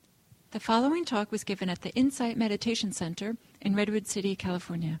The following talk was given at the Insight Meditation Center in Redwood City,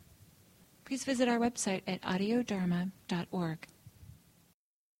 California. Please visit our website at audiodharma.org.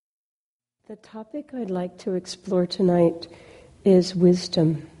 The topic I'd like to explore tonight is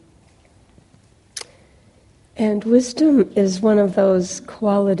wisdom. And wisdom is one of those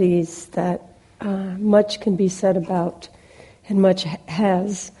qualities that much can be said about and much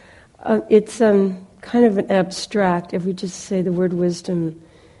has. It's kind of an abstract. If we just say the word wisdom,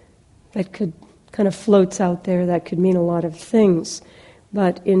 that could kind of floats out there, that could mean a lot of things.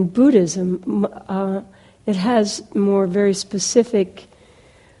 But in Buddhism, it has more very specific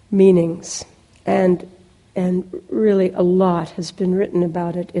meanings, and really a lot has been written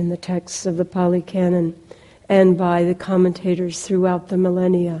about it in the texts of the Pali Canon and by the commentators throughout the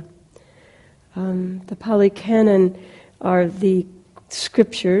millennia. The Pali Canon are the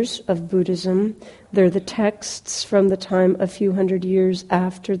scriptures of Buddhism. They're the texts from the time a few hundred years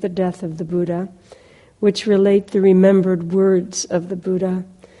after the death of the Buddha, which relate the remembered words of the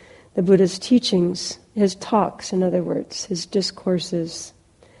Buddha's teachings, his talks, in other words, his discourses.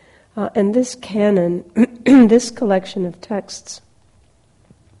 And this canon, this collection of texts,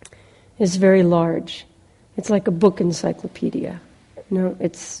 is very large. It's like a book encyclopedia.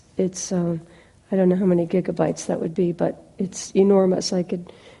 It's I don't know how many gigabytes that would be, but it's enormous. I could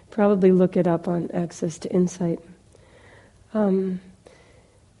probably look it up on Access to Insight. In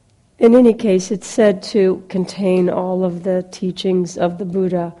any case, it's said to contain all of the teachings of the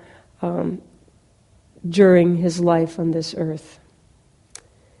Buddha during his life on this earth.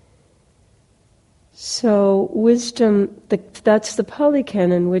 So wisdom, that's the Pali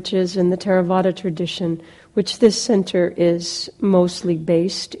Canon, which is in the Theravada tradition, which this center is mostly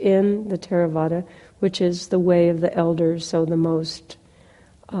based in, the Theravada, which is the way of the elders, so the most,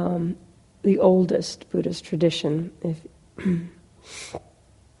 the oldest Buddhist tradition.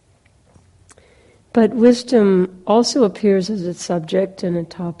 But wisdom also appears as a subject and a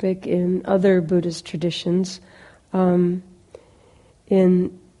topic in other Buddhist traditions. In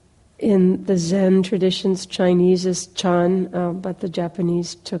the Zen traditions, Chinese is Chan, but the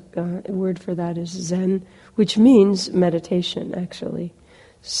Japanese took a word for that is Zen, which means meditation, actually.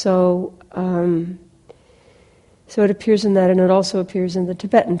 So it appears in that, and it also appears in the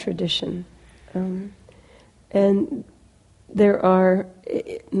Tibetan tradition. And there are,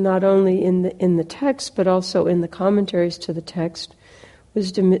 not only in the text, but also in the commentaries to the text,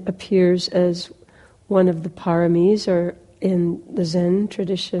 wisdom appears as one of the paramis, or in the Zen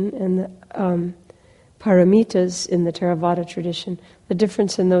tradition, and the paramitas in the Theravada tradition. The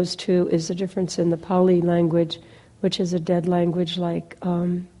difference in those two is the difference in the Pali language, which is a dead language like,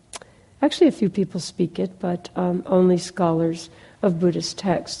 actually a few people speak it, but only scholars of Buddhist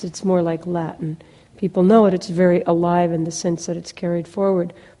texts. It's more like Latin. People know it, it's very alive in the sense that it's carried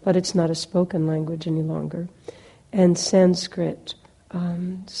forward, but it's not a spoken language any longer. And Sanskrit,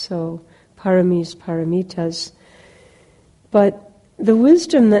 so paramis, paramitas. But the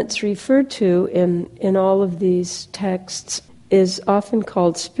wisdom that's referred to in all of these texts is often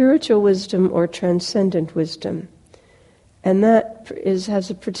called spiritual wisdom or transcendent wisdom. And that has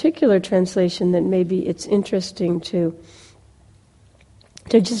a particular translation that maybe it's interesting to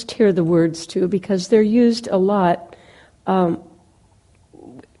just hear the words to, because they're used a lot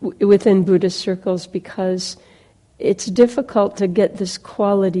within Buddhist circles, because it's difficult to get this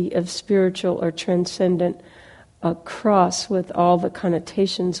quality of spiritual or transcendent across with all the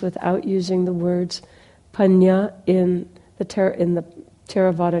connotations without using the words panya in the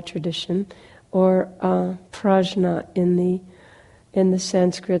Theravada tradition, or prajna in the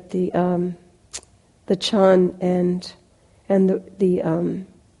Sanskrit, the Chan and the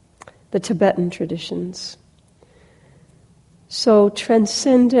Tibetan traditions. So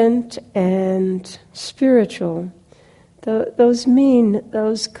transcendent and spiritual, those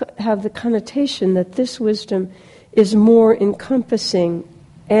have the connotation that this wisdom is more encompassing,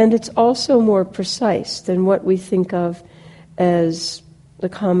 and it's also more precise than what we think of as the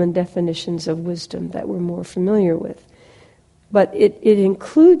common definitions of wisdom that we're more familiar with. But it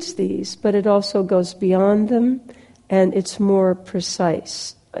includes these, but it also goes beyond them, and it's more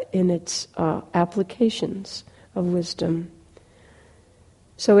precise in its applications of wisdom.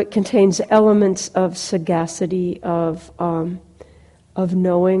 So it contains elements of sagacity, of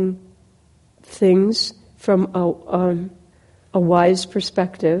knowing things from a wise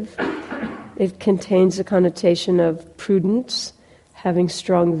perspective. It contains a connotation of prudence, having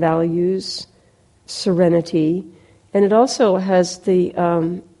strong values, serenity, and it also has the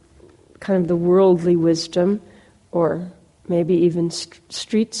kind of the worldly wisdom, or maybe even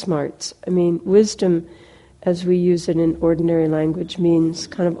street smarts. I mean, wisdom as we use it in ordinary language, means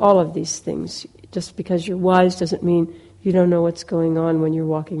kind of all of these things. Just because you're wise doesn't mean you don't know what's going on when you're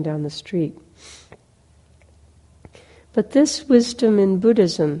walking down the street. But this wisdom in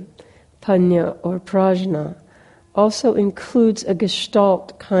Buddhism, panya or prajna, also includes a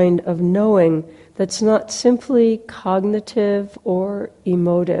gestalt kind of knowing that's not simply cognitive or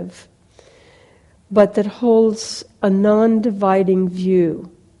emotive, but that holds a non-dividing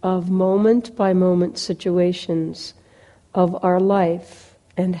view of moment-by-moment situations of our life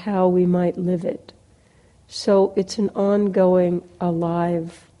and how we might live it. So it's an ongoing,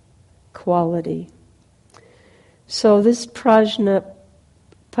 alive quality. So this prajna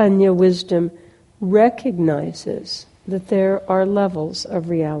panya wisdom recognizes that there are levels of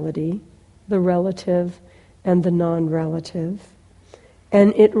reality, the relative and the non-relative,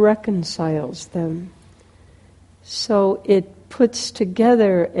 and it reconciles them. So it puts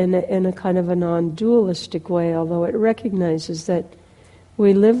together in a kind of a non-dualistic way, although it recognizes that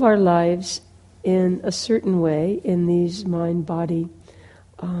we live our lives in a certain way in these mind-body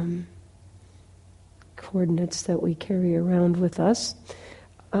coordinates that we carry around with us,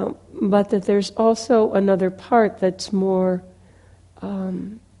 but that there's also another part that's more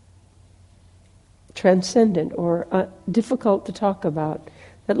transcendent or difficult to talk about,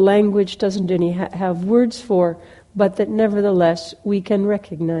 that language doesn't any have words for, but that nevertheless we can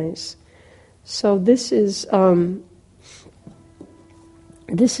recognize. So this is the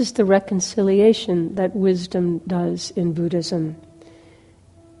reconciliation that wisdom does in Buddhism.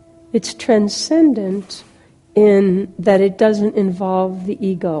 It's transcendent in that it doesn't involve the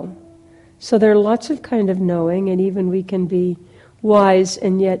ego. So there are lots of kind of knowing, and even we can be wise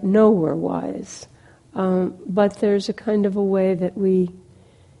and yet know we're wise. But there's a kind of a way that we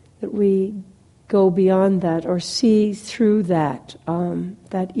go beyond that or see through that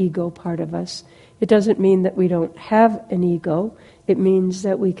ego part of us. It doesn't mean that we don't have an ego. It means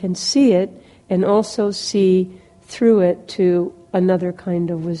that we can see it and also see through it to another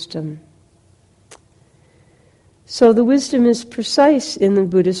kind of wisdom. So the wisdom is precise in the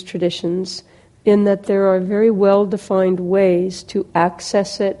Buddhist traditions in that there are very well-defined ways to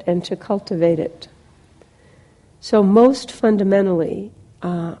access it and to cultivate it. So most fundamentally,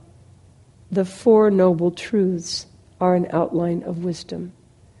 the Four Noble Truths are an outline of wisdom.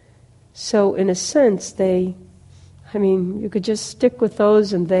 So in a sense, you could just stick with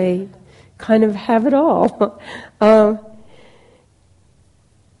those and they kind of have it all.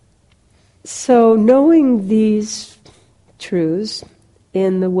 So knowing these truths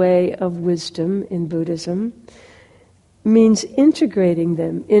in the way of wisdom in Buddhism means integrating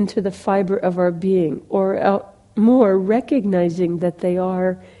them into the fiber of our being, or more recognizing that they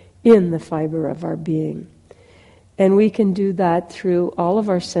are in the fiber of our being. And we can do that through all of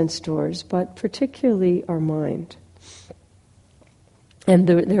our sense doors, but particularly our mind. And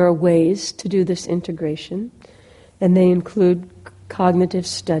there are ways to do this integration, and they include cognitive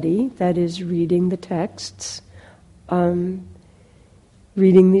study, that is reading the texts,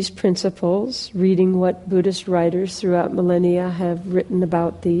 reading these principles, reading what Buddhist writers throughout millennia have written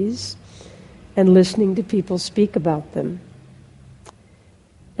about these, and listening to people speak about them.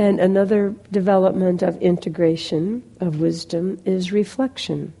 And another development of integration of wisdom is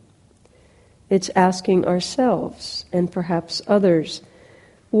reflection. It's asking ourselves, and perhaps others,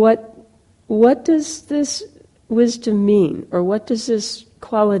 what does this wisdom mean? Or what does this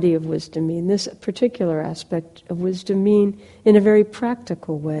quality of wisdom mean? This particular aspect of wisdom mean in a very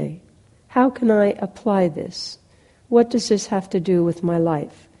practical way? How can I apply this? What does this have to do with my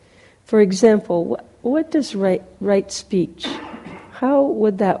life? For example, what does right speech? How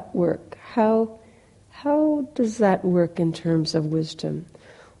would that work? How does that work in terms of wisdom?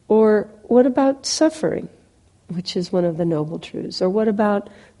 Or what about suffering, which is one of the noble truths? Or what about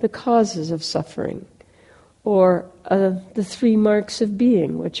the causes of suffering? Or the 3 marks of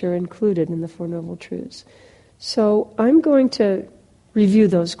being, which are included in the Four Noble Truths. So I'm going to review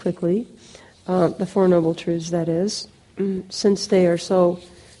those quickly, the Four Noble Truths, that is, since they are so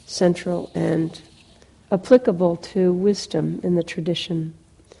central and applicable to wisdom in the tradition.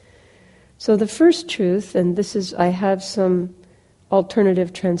 So the first truth, and I have some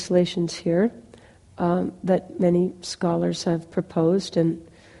alternative translations here that many scholars have proposed, and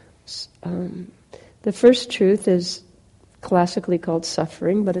the first truth is classically called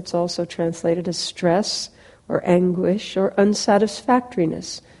suffering, but it's also translated as stress or anguish or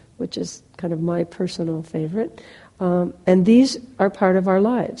unsatisfactoriness, which is kind of my personal favorite. And these are part of our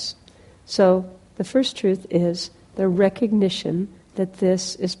lives. So the first truth is the recognition that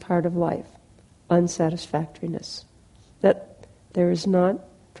this is part of life, unsatisfactoriness, that there is not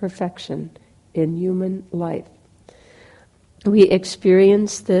perfection in human life. We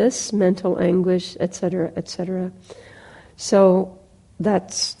experience this, mental anguish, etc., etc. So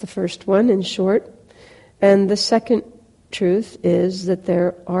that's the first one in short. And the second truth is that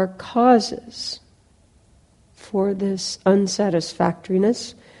there are causes for this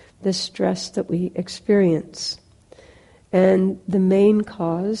unsatisfactoriness, this stress that we experience. And the main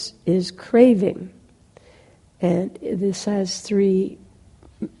cause is craving. And this has three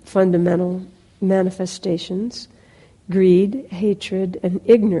fundamental manifestations: greed, hatred, and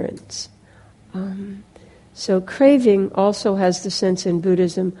ignorance. So craving also has the sense in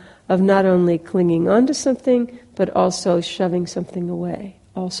Buddhism of not only clinging onto something, but also shoving something away,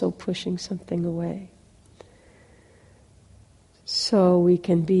 also pushing something away. So we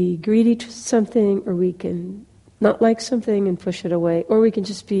can be greedy to something, or we can not like something and push it away, or we can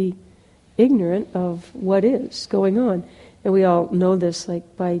just be ignorant of what is going on. And we all know this,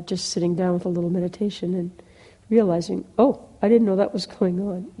 like by just sitting down with a little meditation and realizing, oh, I didn't know that was going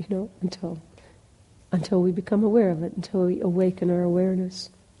on, until we become aware of it, until we awaken our awareness.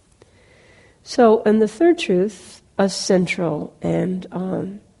 So, and the third truth, a central and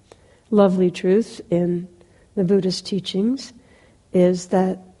lovely truth in the Buddhist teachings, is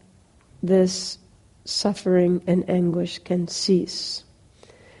that this suffering and anguish can cease.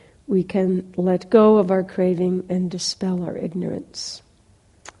 We can let go of our craving and dispel our ignorance.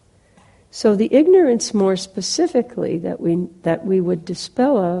 So the ignorance, more specifically, that we would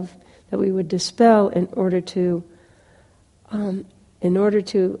dispel in order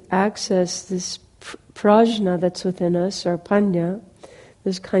to access this prajna that's within us, or panya,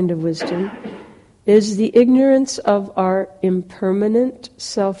 this kind of wisdom, is the ignorance of our impermanent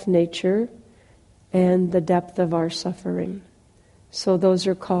self-nature and the depth of our suffering. So those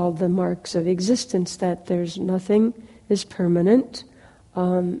are called the marks of existence, that there's nothing is permanent,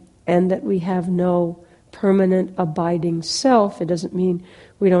 and that we have no permanent abiding self. It doesn't mean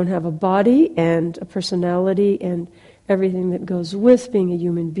we don't have a body and a personality and everything that goes with being a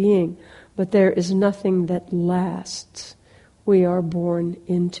human being, but there is nothing that lasts. We are born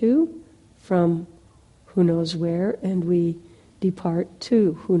into, from who knows where, and we depart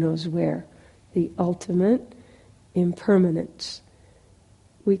to who knows where. The ultimate impermanence.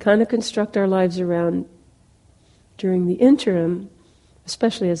 We kind of construct our lives around, during the interim,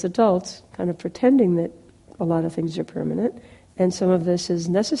 especially as adults, kind of pretending that a lot of things are permanent, and some of this is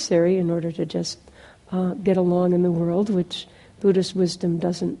necessary in order to just get along in the world, which Buddhist wisdom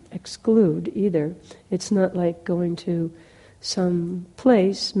doesn't exclude either. It's not like going to some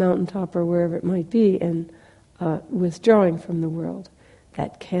place, mountaintop or wherever it might be, and withdrawing from the world.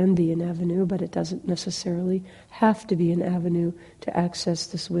 That can be an avenue, but it doesn't necessarily have to be an avenue to access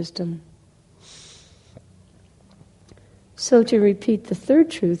this wisdom. So to repeat the third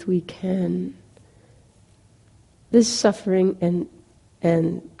truth, this suffering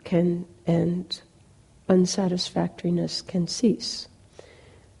and unsatisfactoriness can cease.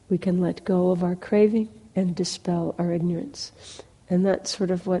 We can let go of our craving and dispel our ignorance. And that's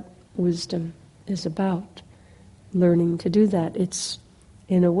sort of what wisdom is about, learning to do that. It's,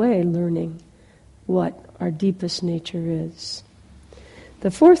 in a way, learning what our deepest nature is.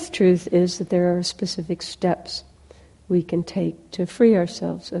 The fourth truth is that there are specific steps we can take to free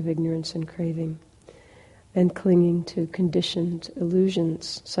ourselves of ignorance and craving and clinging to conditioned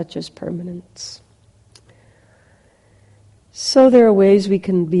illusions such as permanence. So there are ways we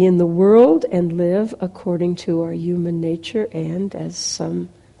can be in the world and live according to our human nature and, as some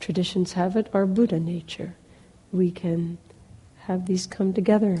traditions have it, our Buddha nature. We can have these come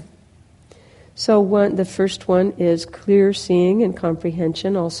together. So the first one is clear seeing and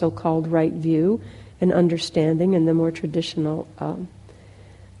comprehension, also called right view and understanding in the more traditional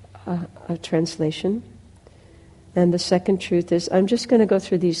translation. And the second truth is, I'm just going to go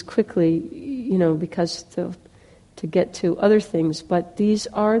through these quickly, because to get to other things, but these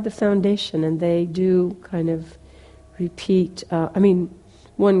are the foundation, and they do kind of repeat.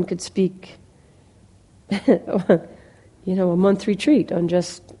 One could speak, a month retreat on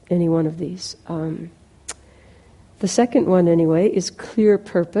just any one of these. The second one, anyway, is clear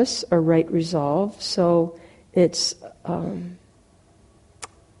purpose or right resolve. So it's.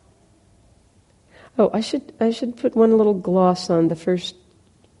 I should put one little gloss on the first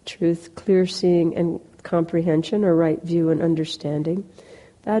truth: clear seeing and comprehension or right view and understanding.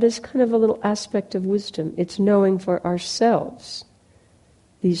 That is kind of a little aspect of wisdom. It's knowing for ourselves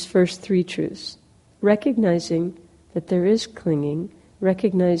these first three truths, recognizing that there is clinging,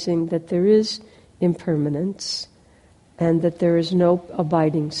 recognizing that there is impermanence, and that there is no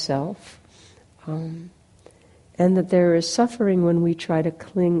abiding self, and that there is suffering when we try to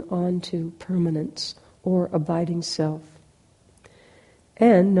cling on to permanence or abiding self.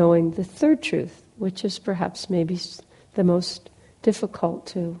 And knowing the third truth, which is perhaps maybe the most difficult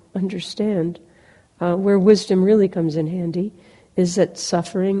to understand, where wisdom really comes in handy, is that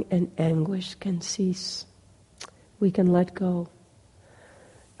suffering and anguish can cease. We can let go.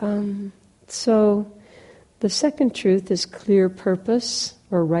 So the second truth is clear purpose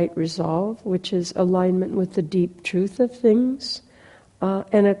or right resolve, which is alignment with the deep truth of things,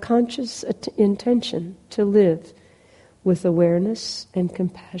 and a conscious intention to live with awareness and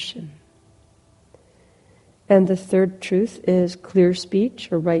compassion. And the third truth is clear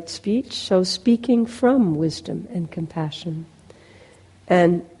speech or right speech, so speaking from wisdom and compassion.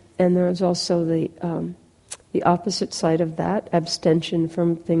 And there is also the opposite side of that, abstention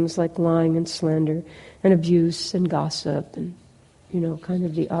from things like lying and slander and abuse and gossip and, kind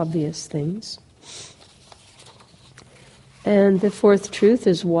of the obvious things. And the fourth truth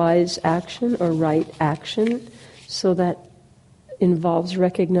is wise action or right action, so that involves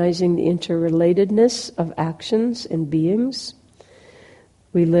recognizing the interrelatedness of actions and beings.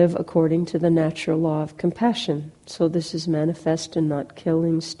 We live according to the natural law of compassion. So this is manifest in not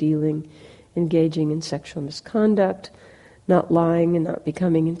killing, stealing, engaging in sexual misconduct, not lying and not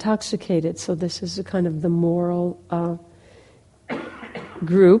becoming intoxicated. So this is a kind of the moral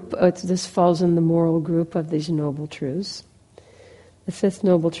group. This falls in the moral group of these noble truths. The fifth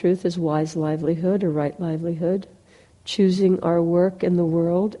noble truth is wise livelihood or right livelihood, choosing our work in the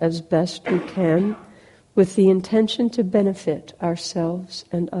world as best we can with the intention to benefit ourselves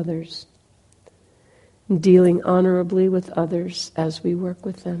and others, and dealing honorably with others as we work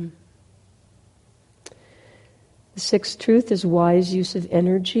with them. The sixth truth is wise use of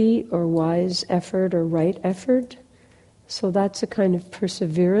energy or wise effort or right effort. So that's a kind of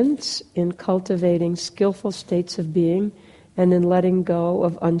perseverance in cultivating skillful states of being and in letting go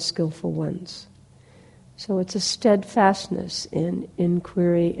of unskillful ones. So it's a steadfastness in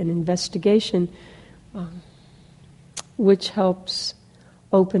inquiry and investigation, which helps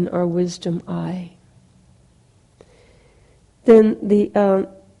open our wisdom eye. Then the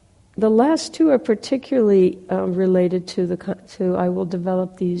last two are particularly related to. I will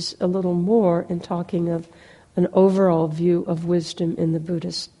develop these a little more in talking of an overall view of wisdom in the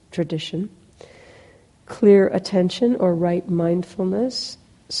Buddhist tradition. Clear attention or right mindfulness.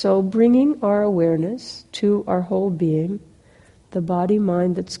 So bringing our awareness to our whole being, the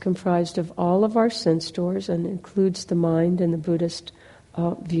body-mind that's comprised of all of our sense doors and includes the mind in the Buddhist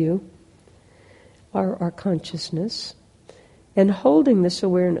view, our consciousness, and holding this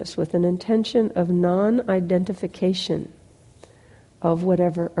awareness with an intention of non-identification of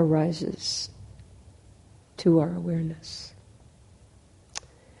whatever arises to our awareness.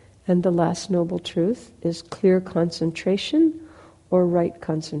 And the last noble truth is clear concentration or right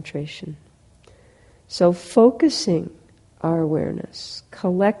concentration. So focusing our awareness,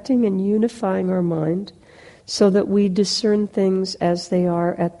 collecting and unifying our mind so that we discern things as they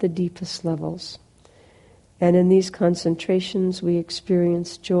are at the deepest levels. And in these concentrations we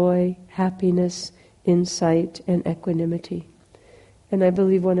experience joy, happiness, insight, and equanimity. And I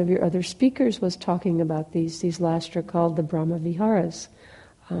believe one of your other speakers was talking about these. These last are called the Brahma Viharas.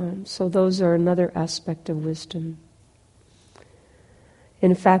 So those are another aspect of wisdom.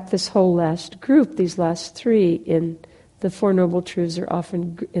 In fact, this whole last group, these last three in the Four Noble Truths, are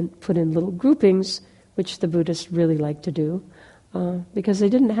often put in little groupings, which the Buddhists really like to do, because they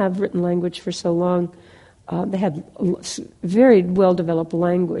didn't have written language for so long. They had very well-developed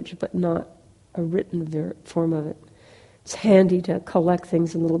language, but not a written form of it. It's handy to collect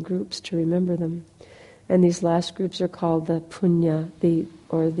things in little groups to remember them. And these last groups are called the Punya, the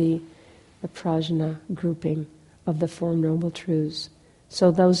Prajna grouping of the Four Noble Truths.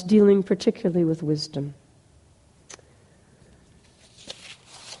 So those dealing particularly with wisdom.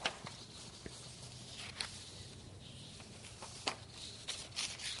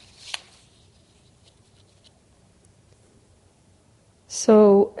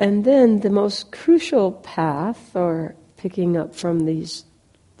 So, and then the most crucial path, or picking up from these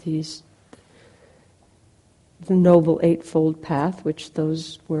the Noble Eightfold Path, which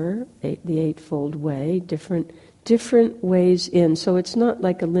those were, the Eightfold Way, different ways in. So it's not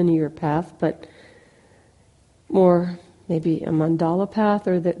like a linear path, but more maybe a mandala path,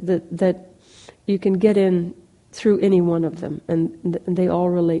 or that you can get in through any one of them, and they all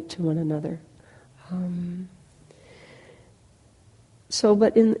relate to one another.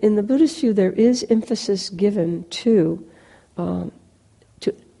 But in the Buddhist view, there is emphasis given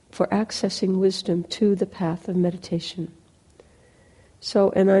for accessing wisdom to the path of meditation.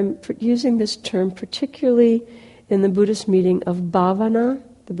 So, and I'm using this term particularly in the Buddhist meaning of bhavana,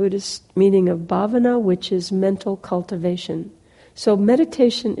 the Buddhist meaning of bhavana, which is mental cultivation. So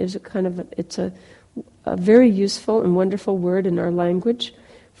meditation is it's a very useful and wonderful word in our language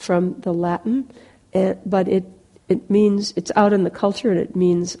from the Latin, but it means, it's out in the culture and it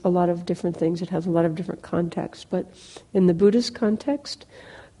means a lot of different things. It has a lot of different contexts. But in the Buddhist context,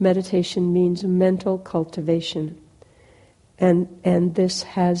 meditation means mental cultivation. And this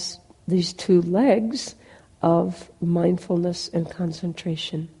has these two legs of mindfulness and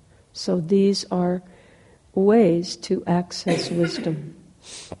concentration. So these are ways to access wisdom.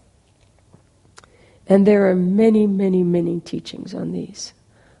 And there are many, many, many teachings on these.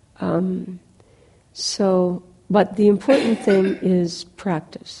 But the important thing is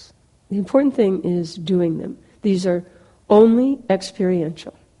practice. The important thing is doing them. These are only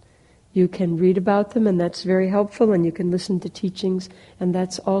experiential. You can read about them, and that's very helpful, and you can listen to teachings, and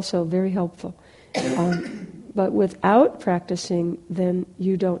that's also very helpful. But without practicing, then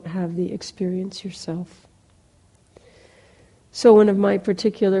you don't have the experience yourself. So one of my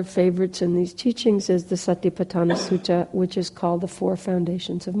particular favorites in these teachings is the Satipatthana Sutta, which is called the Four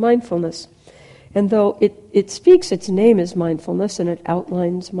Foundations of Mindfulness. And though it speaks, its name is mindfulness, and it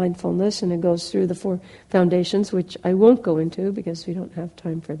outlines mindfulness, and it goes through the four foundations, which I won't go into because we don't have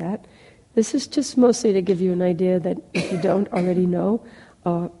time for that. This is just mostly to give you an idea that if you don't already know,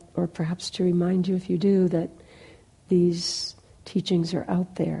 or perhaps to remind you if you do, that these teachings are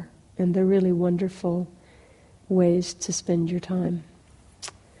out there, and they're really wonderful ways to spend your time.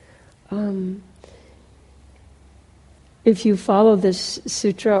 If you follow this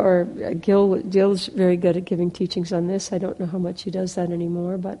sutra, or Gil's very good at giving teachings on this. I don't know how much he does that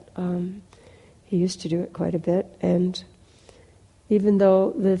anymore, but he used to do it quite a bit. And even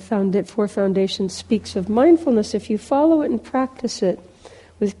though the Four Foundations speaks of mindfulness, if you follow it and practice it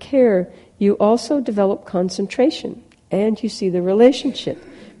with care, you also develop concentration, and you see the relationship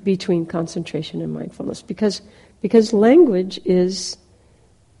between concentration and mindfulness. Because language is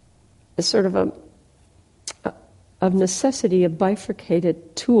a sort of of necessity, a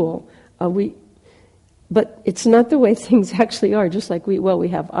bifurcated tool. But it's not the way things actually are. Just like we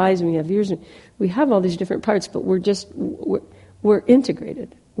have eyes and we have ears and we have all these different parts, but we're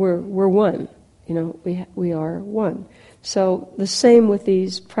integrated. We're one. We are one. So the same with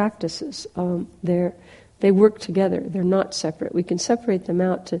these practices. They work together. They're not separate. We can separate them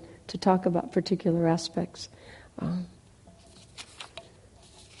out to talk about particular aspects.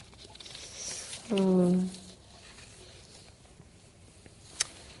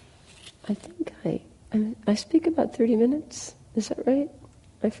 I think I speak about 30 minutes. Is that right?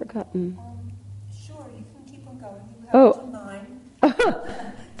 I've forgotten. Sure, you can keep on going. You have until 9.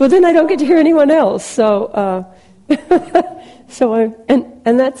 But then I don't get to hear anyone else. So, and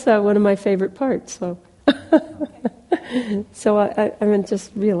that's one of my favorite parts. So, so I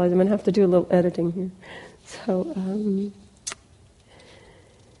just realized I'm going to have to do a little editing here.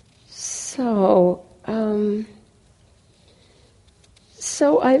 So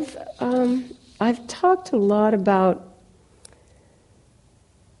I've talked a lot about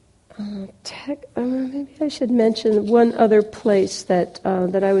maybe I should mention one other place that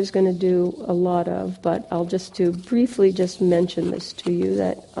I was going to do a lot of, but I'll just briefly mention this to you,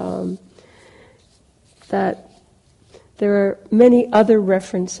 that there are many other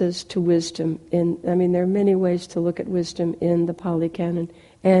references to wisdom there are many ways to look at wisdom in the Pali Canon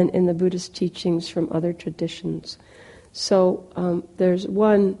and in the Buddhist teachings from other traditions. So there's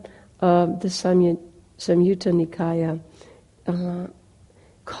one, the Samyutta Nikaya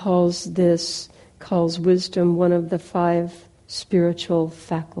calls wisdom one of the 5 spiritual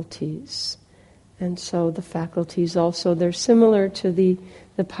faculties. And so the faculties also, they're similar to the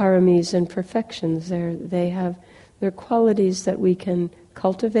paramis and perfections. They're qualities that we can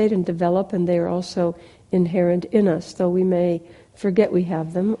cultivate and develop, and they are also inherent in us, though we may forget we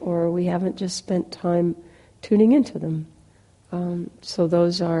have them, or we haven't just spent time tuning into them. So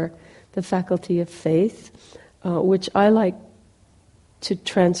those are the faculty of faith, which I like to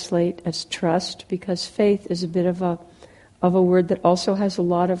translate as trust, because faith is a bit of a word that also has a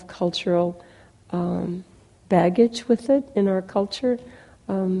lot of cultural baggage with it in our culture.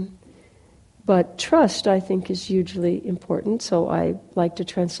 But trust, I think, is hugely important, so I like to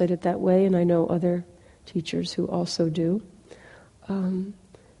translate it that way, and I know other teachers who also do.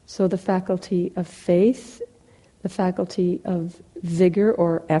 So the faculty of faith, the faculty of vigor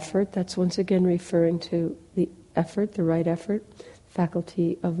or effort, that's once again referring to the effort, the right effort,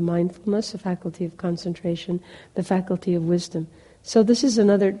 faculty of mindfulness, the faculty of concentration, the faculty of wisdom. So this is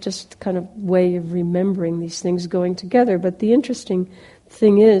another just kind of way of remembering these things going together. But the interesting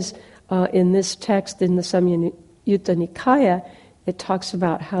thing is, in this text, in the Samyutta Nikaya, it talks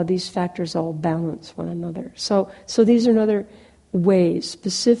about how these factors all balance one another. So these are another ways,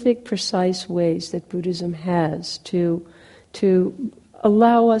 specific, precise ways that Buddhism has to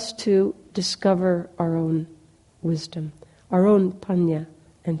allow us to discover our own wisdom, our own panya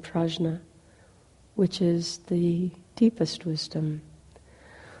and prajna, which is the deepest wisdom.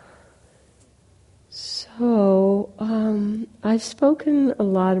 So, I've spoken a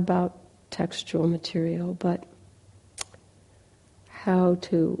lot about textual material, but how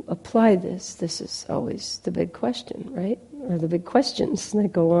to apply this is always the big question, right? Or the big questions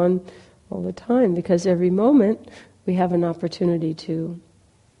that go on all the time, because every moment we have an opportunity to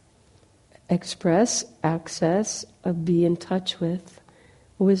express, access, be in touch with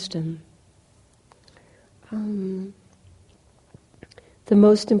wisdom. The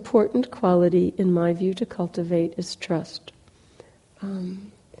most important quality, in my view, to cultivate is trust.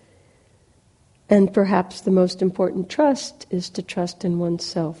 And perhaps the most important trust is to trust in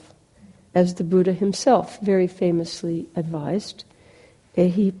oneself. As the Buddha himself very famously advised,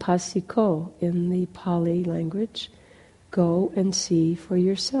 ehi passiko, in the Pali language, go and see for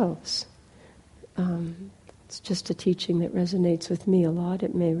yourselves. It's just a teaching that resonates with me a lot.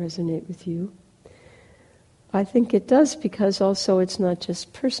 It may resonate with you. I think it does, because also it's not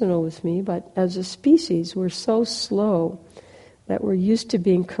just personal with me, but as a species we're so slow that we're used to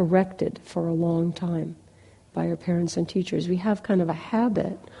being corrected for a long time by our parents and teachers. We have kind of a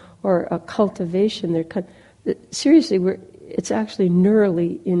habit or a cultivation. Seriously, it's actually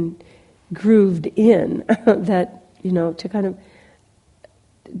neurally grooved in that, to kind of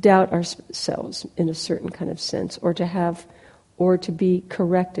doubt ourselves in a certain kind of sense, or to be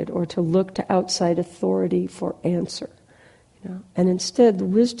corrected, or to look to outside authority for answer. And instead, the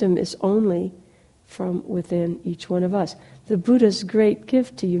wisdom is only from within each one of us. The Buddha's great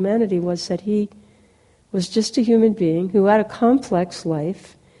gift to humanity was that he was just a human being who had a complex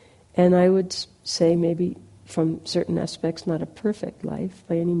life, and I would say maybe from certain aspects not a perfect life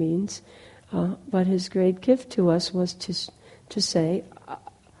by any means, but his great gift to us was to say,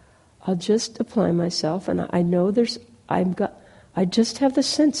 I'll just apply myself, and I know I just have the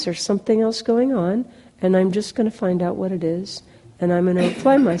sense there's something else going on, and I'm just going to find out what it is, and I'm going to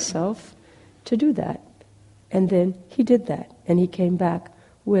apply myself to do that. And then he did that, and he came back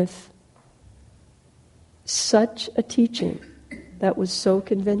with such a teaching that was so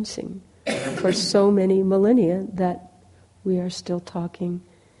convincing for so many millennia that we are still talking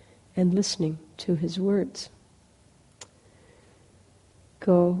and listening to his words.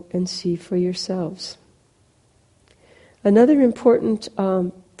 Go and see for yourselves. Another important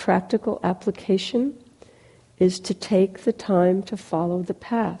practical application is to take the time to follow the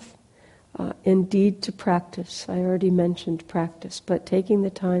path. Indeed, to practice. I already mentioned practice, but taking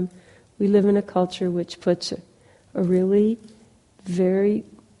the time. We live in a culture which puts a really very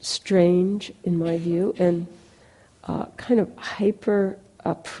strange, in my view, and kind of hyper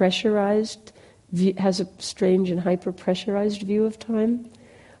pressurized, has a strange and hyper pressurized view of time.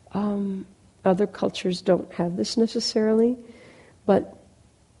 Other cultures don't have this necessarily, but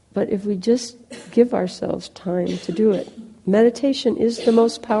if we just give ourselves time to do it, meditation is the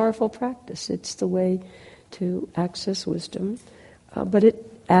most powerful practice. It's the way to access wisdom, but it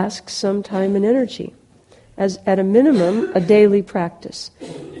asks some time and energy, as at a minimum a daily practice,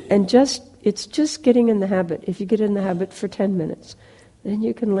 and it's just getting in the habit. If you get in the habit for 10 minutes, then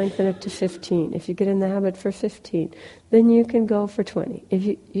you can lengthen it to 15. If you get in the habit for 15, then you can go for 20.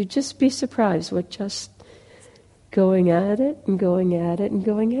 If you just be surprised with just going at it and going at it and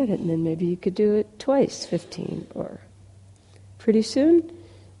going at it, and then maybe you could do it twice, 15, or pretty soon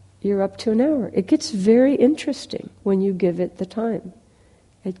you're up to an hour. It gets very interesting when you give it the time.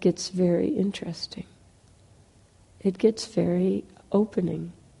 It gets very interesting. It gets very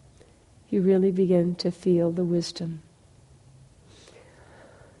opening. You really begin to feel the wisdom.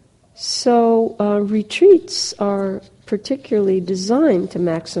 So retreats are particularly designed to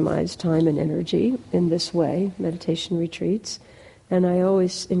maximize time and energy in this way, meditation retreats, and I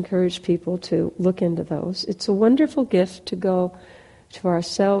always encourage people to look into those. It's a wonderful gift to go to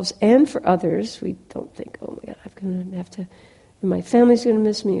ourselves and for others. We don't think, oh my God, I'm going to have to, my family's going to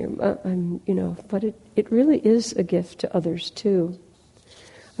miss me, or but it really is a gift to others too.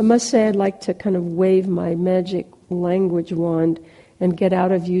 I must say I'd like to kind of wave my magic language wand and get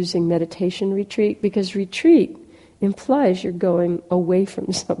out of using meditation retreat, because retreat implies you're going away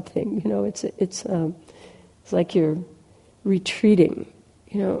from something. It's like you're retreating,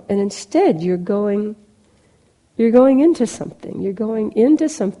 and instead you're going You're going into something. You're going into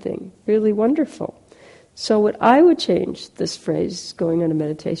something really wonderful. So what I would change this phrase, going on a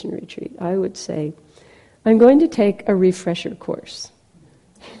meditation retreat, I would say, I'm going to take a refresher course.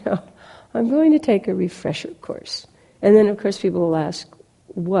 I'm going to take a refresher course. And then, of course, people will ask,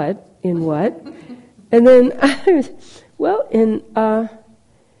 what? In what? And then, well, in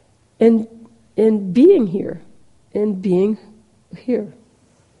being here. In being here.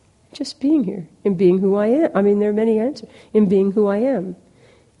 Just being here. In being who I am. I mean, there are many answers. In being who I am.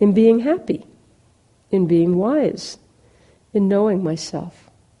 In being happy. In being wise. In knowing myself.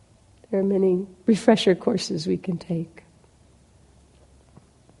 There are many refresher courses we can take.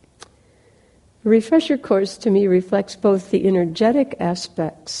 A refresher course to me reflects both the energetic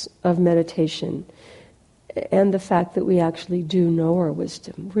aspects of meditation and the fact that we actually do know our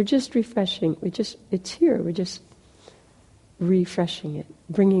wisdom. We're just refreshing. It's here. We're just refreshing it,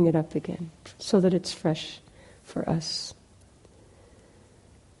 bringing it up again so that it's fresh for us.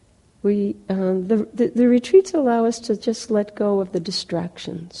 The retreats allow us to just let go of the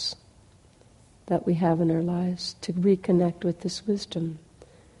distractions that we have in our lives, to reconnect with this wisdom,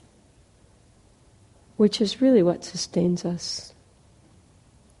 which is really what sustains us.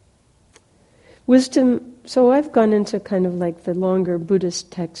 Wisdom, so I've gone into kind of like the longer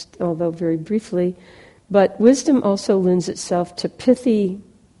Buddhist text, although very briefly, but wisdom also lends itself to pithy,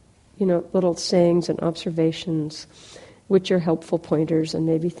 little sayings and observations, which are helpful pointers and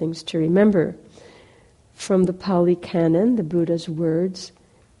maybe things to remember. From the Pali Canon, the Buddha's words,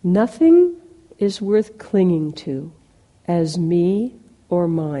 nothing is worth clinging to as me or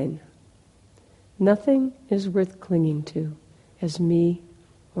mine. Nothing is worth clinging to as me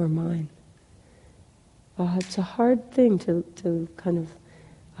or mine. It's a hard thing to kind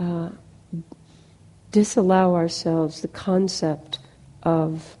of disallow ourselves the concept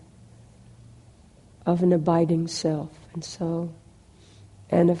of an abiding self,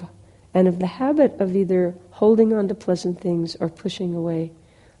 and of the habit of either holding on to pleasant things or pushing away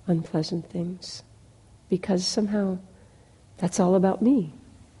unpleasant things, because somehow that's all about me.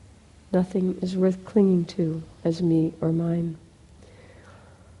 Nothing is worth clinging to as me or mine.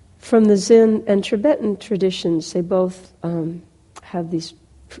 From the Zen and Tibetan traditions, they both have these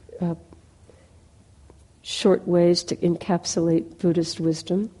short ways to encapsulate Buddhist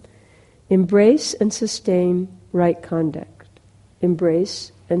wisdom. Embrace and sustain right conduct.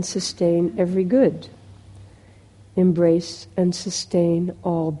 Embrace and sustain every good. Embrace and sustain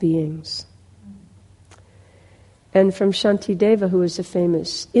all beings. And from Shantideva, who is a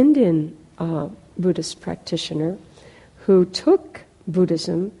famous Indian Buddhist practitioner, who took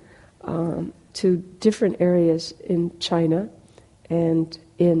Buddhism to different areas in China and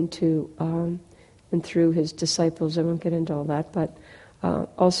and through his disciples. I won't get into all that, but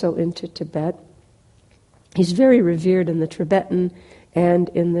also into Tibet. He's very revered in the Tibetan and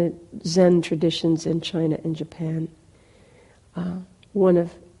in the Zen traditions in China and Japan. One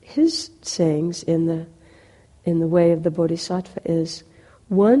of his sayings in the way of the Bodhisattva is,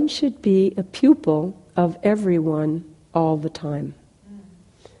 one should be a pupil of everyone all the time.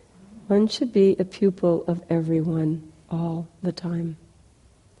 One should be a pupil of everyone all the time.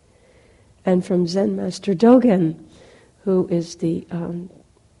 And from Zen Master Dogen, who is the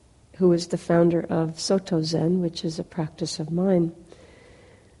founder of Soto Zen, which is a practice of mine,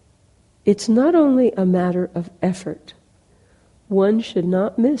 it's not only a matter of effort. One should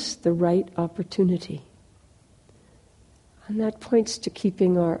not miss the right opportunity. And that points to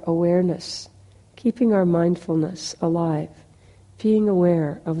keeping our awareness, keeping our mindfulness alive, being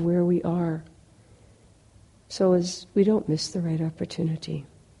aware of where we are, so as we don't miss the right opportunity.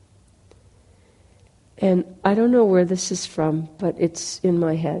 And I don't know where this is from, but it's in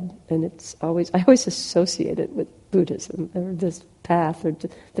my head, and I always associate it with Buddhism, or this path, or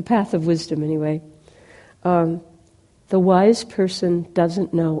the path of wisdom anyway. The wise person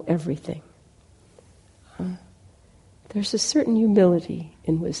doesn't know everything. There's a certain humility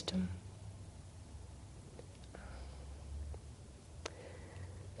in wisdom.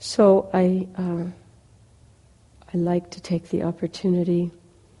 So I like to take the opportunity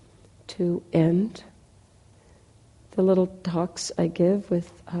to end the little talks I give with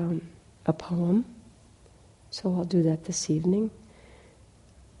a poem. So I'll do that this evening.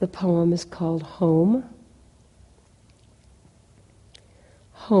 The poem is called Home.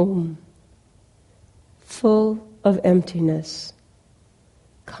 Home, full of emptiness,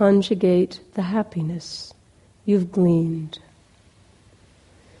 conjugate the happiness you've gleaned.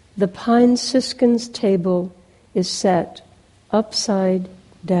 The pine siskin's table is set upside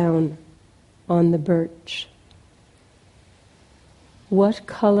down on the birch. What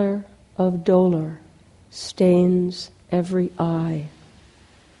color of dolor stains every eye.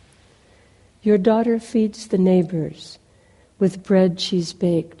 Your daughter feeds the neighbors with bread she's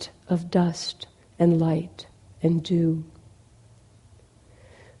baked of dust and light and dew.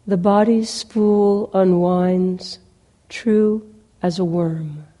 The body's spool unwinds, true as a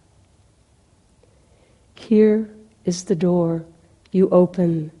worm. Here is the door you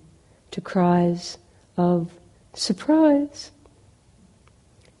open to cries of surprise.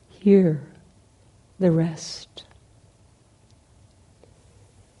 Here, the rest.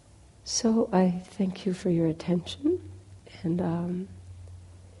 So I thank you for your attention, and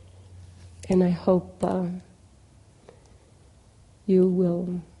I hope you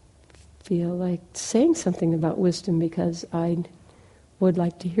will feel like saying something about wisdom, because I would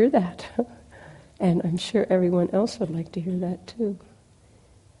like to hear that. And I'm sure everyone else would like to hear that too.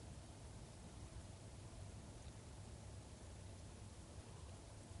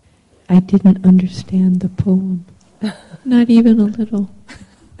 I didn't understand the poem. Not even a little.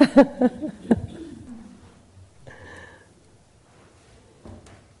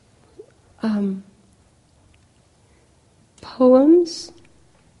 Poems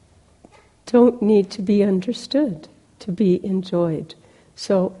don't need to be understood to be enjoyed.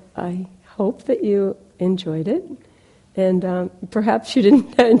 So I hope that you enjoyed it. And perhaps you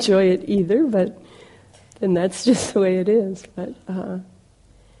didn't enjoy it either, but then that's just the way it is. But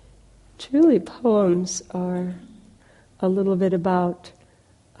truly, poems are a little bit about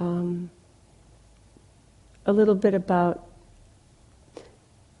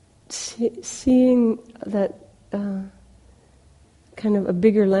seeing that kind of a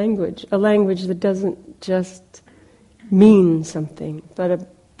bigger language, a language that doesn't just mean something, but a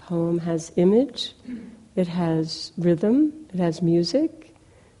poem has image, it has rhythm, it has music,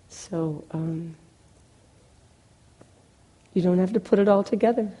 so you don't have to put it all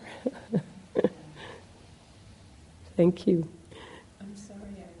together. Thank you. I'm sorry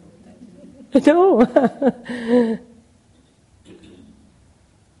I wrote that. No.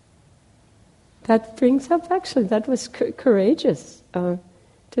 That brings up, actually, that was courageous to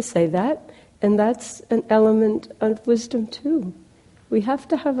say that. And that's an element of wisdom too. We have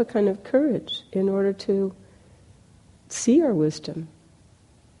to have a kind of courage in order to see our wisdom.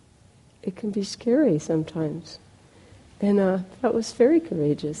 It can be scary sometimes. And that was very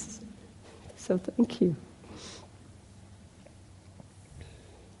courageous. So thank you.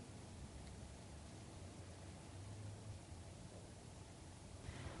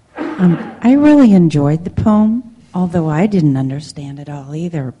 I really enjoyed the poem, although I didn't understand it all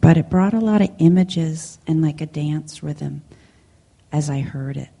either, but it brought a lot of images and like a dance rhythm as I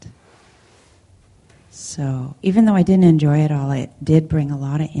heard it. So even though I didn't enjoy it all, it did bring a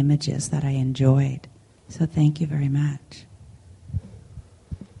lot of images that I enjoyed. So thank you very much.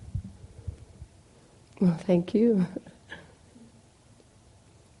 Well, thank you.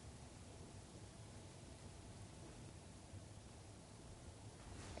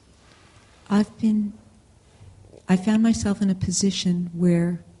 I found myself in a position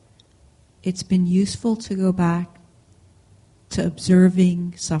where it's been useful to go back to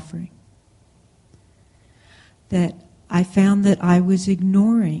observing suffering. That I found that I was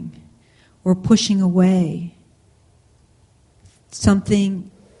ignoring or pushing away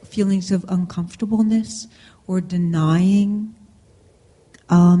feelings of uncomfortableness, or denying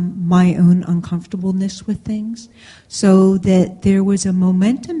my own uncomfortableness with things, so that there was a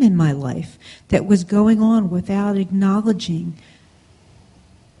momentum in my life that was going on without acknowledging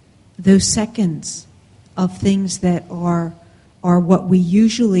those seconds of things that are what we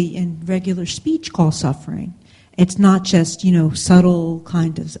usually in regular speech call suffering. It's not just, subtle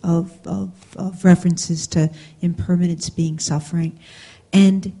kind of references to impermanence being suffering.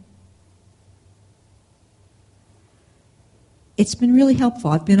 And it's been really helpful.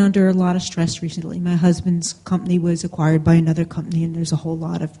 I've been under a lot of stress recently. My husband's company was acquired by another company, and there's a whole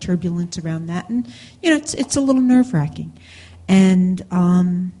lot of turbulence around that. And, it's a little nerve-wracking. And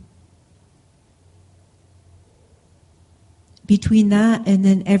between that and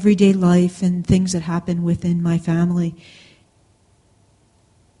then everyday life and things that happen within my family,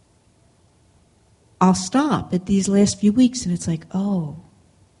 I'll stop at these last few weeks and it's like, oh,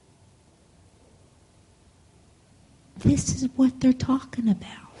 this is what they're talking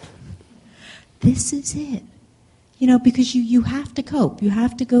about. This is it. Because you have to cope. You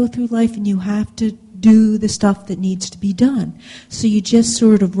have to go through life and you have to do the stuff that needs to be done. So you just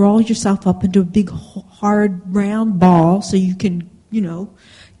sort of roll yourself up into a big, hard, round ball so you can,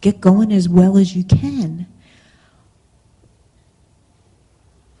 get going as well as you can.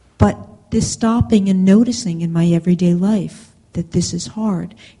 But this stopping and noticing in my everyday life that this is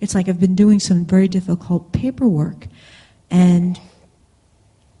hard. It's like I've been doing some very difficult paperwork, and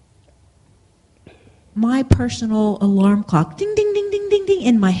my personal alarm clock, ding, ding, ding, ding, ding, ding,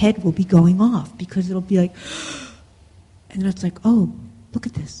 in my head will be going off because it'll be like, and then it's like, oh, look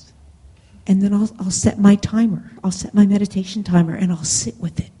at this. And then I'll set my timer. I'll set my meditation timer and I'll sit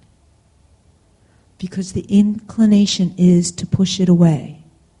with it. Because the inclination is to push it away.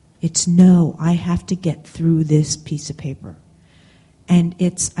 It's no, I have to get through this piece of paper. And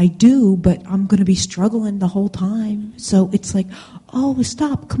it's, I do, but I'm going to be struggling the whole time. So it's like, oh,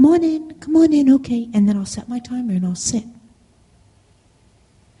 stop, come on in, okay. And then I'll set my timer and I'll sit.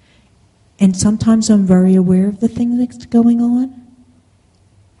 And sometimes I'm very aware of the thing that's going on.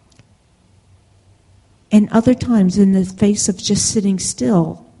 And other times, in the face of just sitting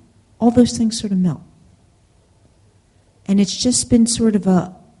still, all those things sort of melt. And it's just been sort of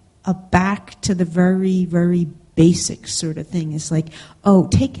a back to the very, very basic sort of thing. It's like, oh,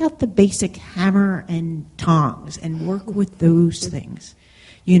 take out the basic hammer and tongs and work with those things.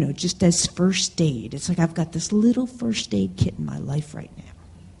 You know, just as first aid. It's like I've got this little first aid kit in my life right now.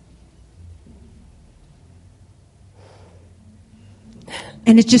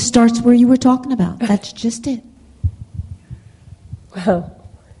 And it just starts where you were talking about. That's just it. Wow,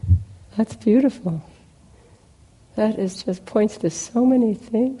 that's beautiful. That is just points to so many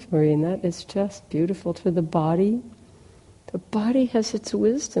things, Maureen. That is just beautiful to the body. The body has its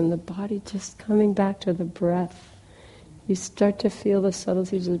wisdom. The body just coming back to the breath. You start to feel the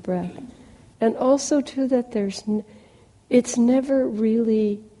subtleties of the breath. And also, too, that it's never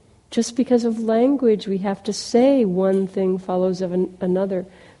really, just because of language, we have to say one thing follows of another.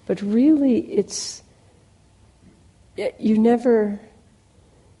 But really, you never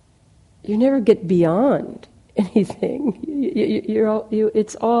get beyond anything.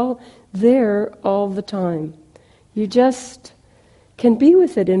 It's all there all the time. You just can be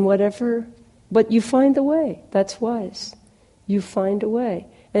with it in whatever, but you find the way. That's wise. You find a way.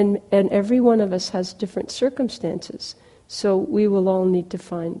 And every one of us has different circumstances. So we will all need to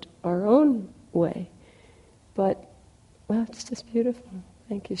find our own way. But, well, it's just beautiful.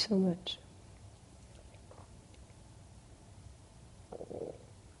 Thank you so much.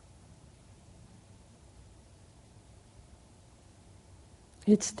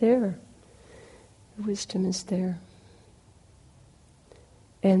 It's there. The wisdom is there.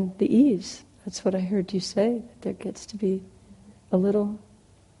 And the ease. That's what I heard you say. That there gets to be a little,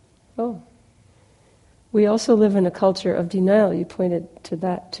 We also live in a culture of denial. You pointed to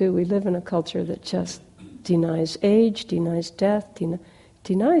that too. We live in a culture that just denies age, denies death,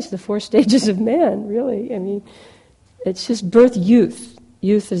 denies the 4 stages of man, really. I mean, it's just birth, youth.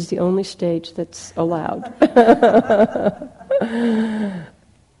 Youth is the only stage that's allowed.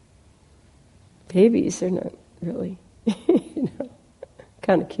 Babies are not really,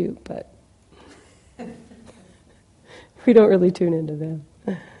 kind of cute, but we don't really tune into them.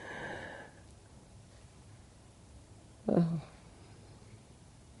 Oh.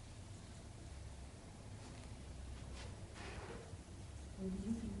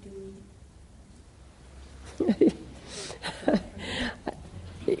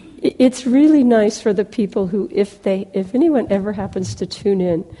 It's really nice for the people who, if anyone ever happens to tune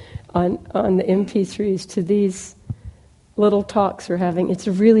in on the MP3s to these little talks we're having, it's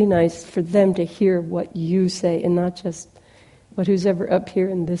really nice for them to hear what you say and not just what who's ever up here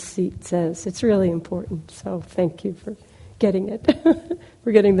in this seat says. It's really important. So thank you for getting it.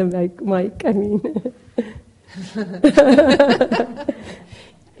 For getting the mic, I mean.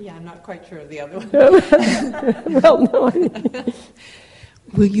 Yeah, I'm not quite sure of the other one. Well, no.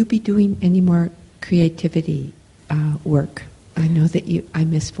 Will you be doing any more creativity work? I know that I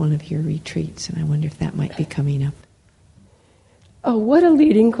missed one of your retreats, and I wonder if that might be coming up. Oh, what a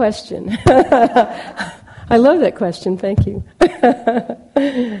leading question. I love that question, thank you.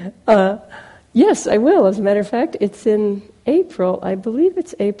 Yes, I will. As a matter of fact, it's in April. I believe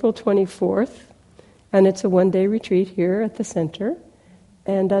it's April 24th, and it's a one-day retreat here at the center.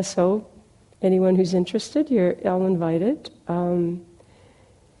 And so anyone who's interested, you're all invited.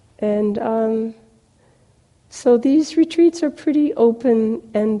 So these retreats are pretty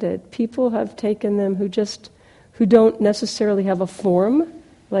open-ended. People have taken them who don't necessarily have a form,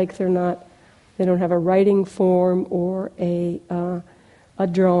 like they don't have a writing form or a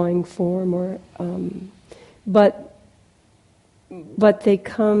drawing form, or but they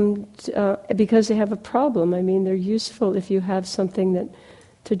come because they have a problem. I mean, they're useful if you have something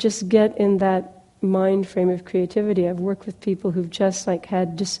to just get in that mind frame of creativity. I've worked with people who've just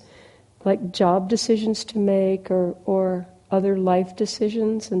had job decisions to make or other life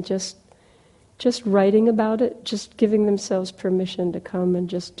decisions, and just just writing about it, just giving themselves permission to come and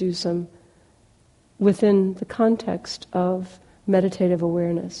just do some within the context of meditative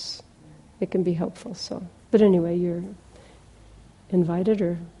awareness. It can be helpful. So, but anyway, you're invited,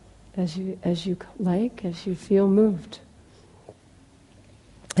 or as you like, as you feel moved.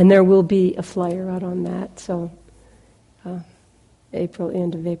 And there will be a flyer out on that. So, end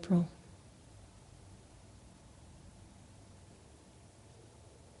of April.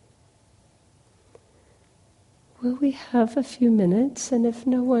 Well, we have a few minutes, and if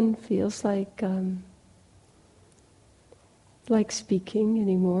no one feels like speaking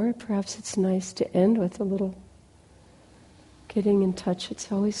anymore, perhaps it's nice to end with a little getting in touch.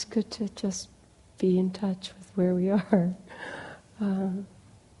 It's always good to just be in touch with where we are.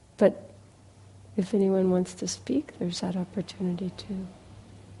 But if anyone wants to speak, there's that opportunity too.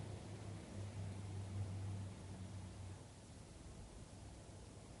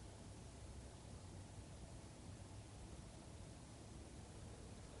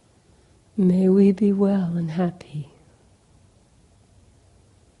 May we be well and happy.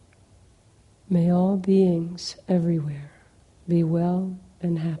 May all beings everywhere be well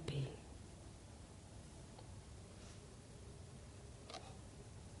and happy.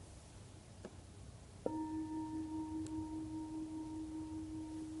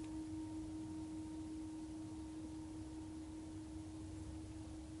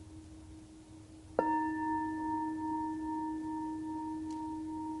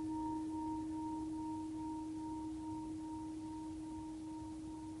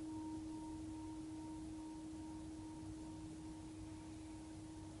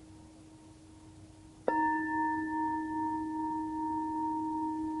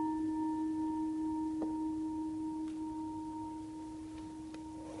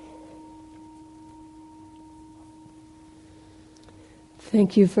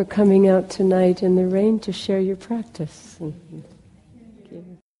 Thank you for coming out tonight in the rain to share your practice.